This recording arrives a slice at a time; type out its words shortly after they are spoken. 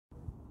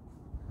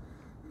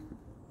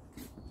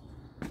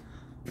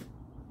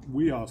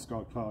We ask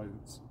our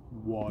clients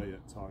why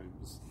at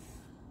times.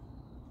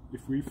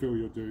 If we feel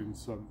you're doing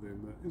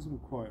something that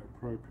isn't quite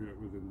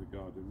appropriate within the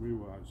garden, we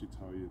will actually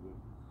tell you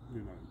that,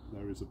 you know,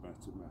 there is a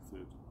better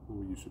method, or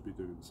you should be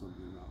doing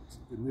something else.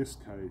 In this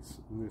case,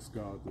 in this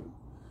garden,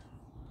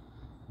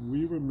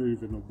 we were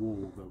moving a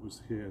wall that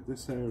was here.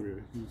 This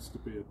area used to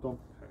be a dog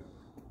pen,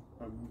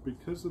 and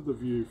because of the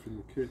view from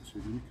the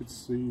kitchen, you could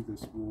see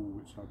this wall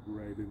which had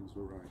railings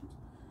around,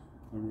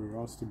 and we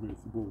were asked to move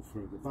the wall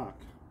further back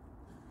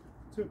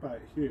to about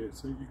here,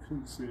 so you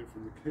couldn't see it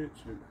from the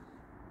kitchen.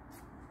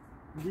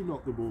 We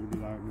knocked the wall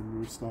down and we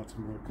were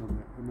starting work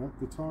on it, and at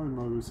the time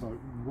I was like,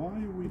 why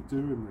are we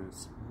doing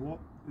this? What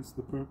is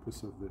the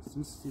purpose of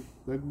this?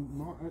 They're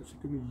not actually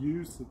going to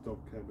use the dog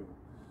kennel.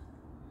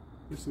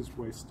 This is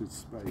wasted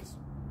space.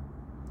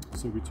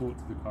 So we talked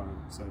to the client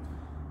and said,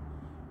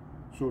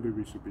 surely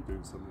we should be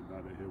doing something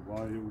about it here.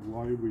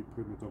 Why are we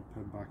putting the dog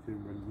pen back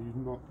in when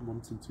you're not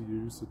wanting to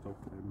use the dog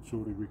pen?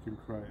 Surely we can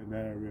create an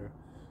area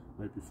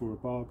maybe for a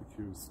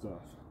barbecue and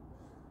stuff.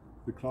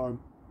 The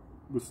client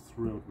was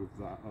thrilled with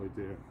that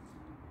idea,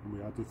 and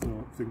we had to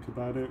think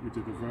about it. We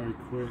did a very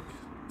quick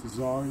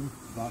design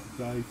that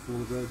day for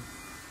them,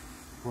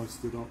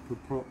 priced it up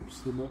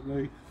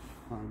approximately,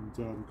 and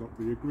got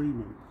the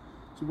agreement.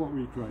 So what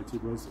we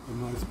created was a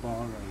nice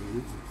bar area.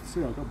 You can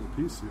see I got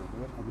the PC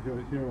of it.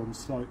 I'm here on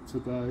site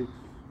today.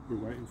 We're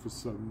waiting for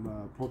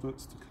some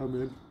products to come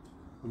in.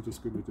 I'm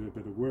just going to do a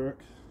bit of work.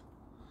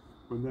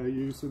 When they're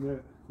using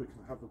it, they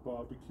can have a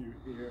barbecue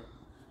here.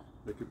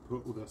 They can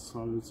put all their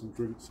salads and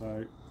drinks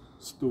out,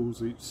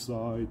 stools each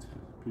side,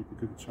 people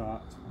can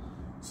chat,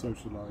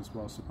 socialise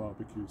whilst the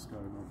barbecue's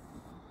going on.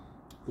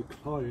 The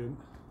client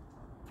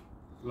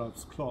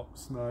loves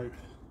clocks. Now,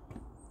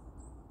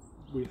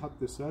 we had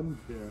this end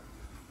here,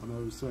 and I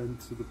was saying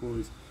to the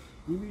boys,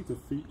 we need a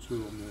feature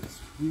on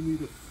this. We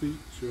need a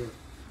feature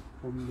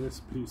on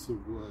this piece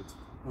of wood,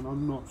 and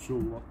I'm not sure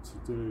what to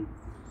do.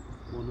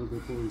 One of the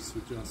boys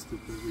suggested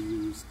that we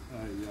used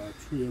a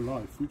tree of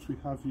life, which we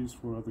have used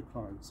for other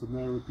clients, and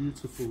they're a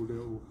beautiful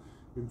little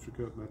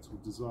intricate metal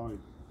design,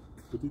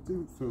 but it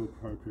didn't feel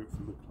appropriate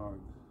for the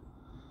client.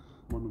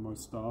 One of my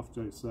staff,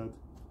 Jay, said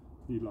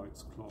he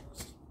likes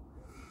clocks.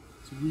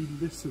 So we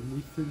listen,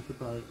 we think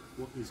about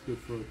what is good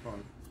for a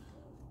client.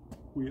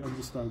 We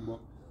understand what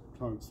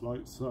clients'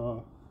 likes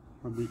are,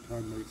 and we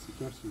can make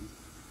suggestions.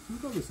 So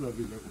we've got this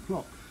lovely little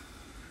clock,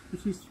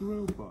 which he's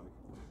thrilled by.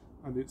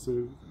 And it's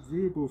a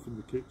viewable from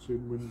the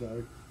kitchen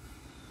window,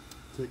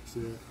 ticks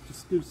here,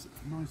 just gives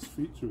a nice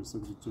feature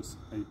instead of just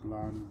a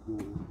bland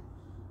wall.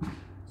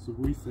 So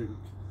we think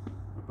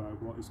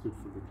about what is good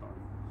for the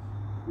client.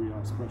 We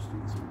ask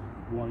questions,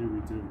 why are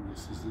we doing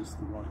this? Is this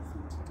the right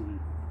thing to do?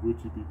 Would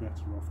you be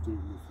better off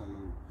doing the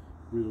following?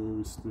 We'll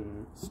always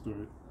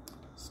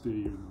steer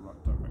you in the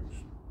right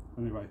direction.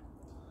 Anyway,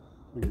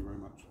 thank you very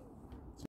much.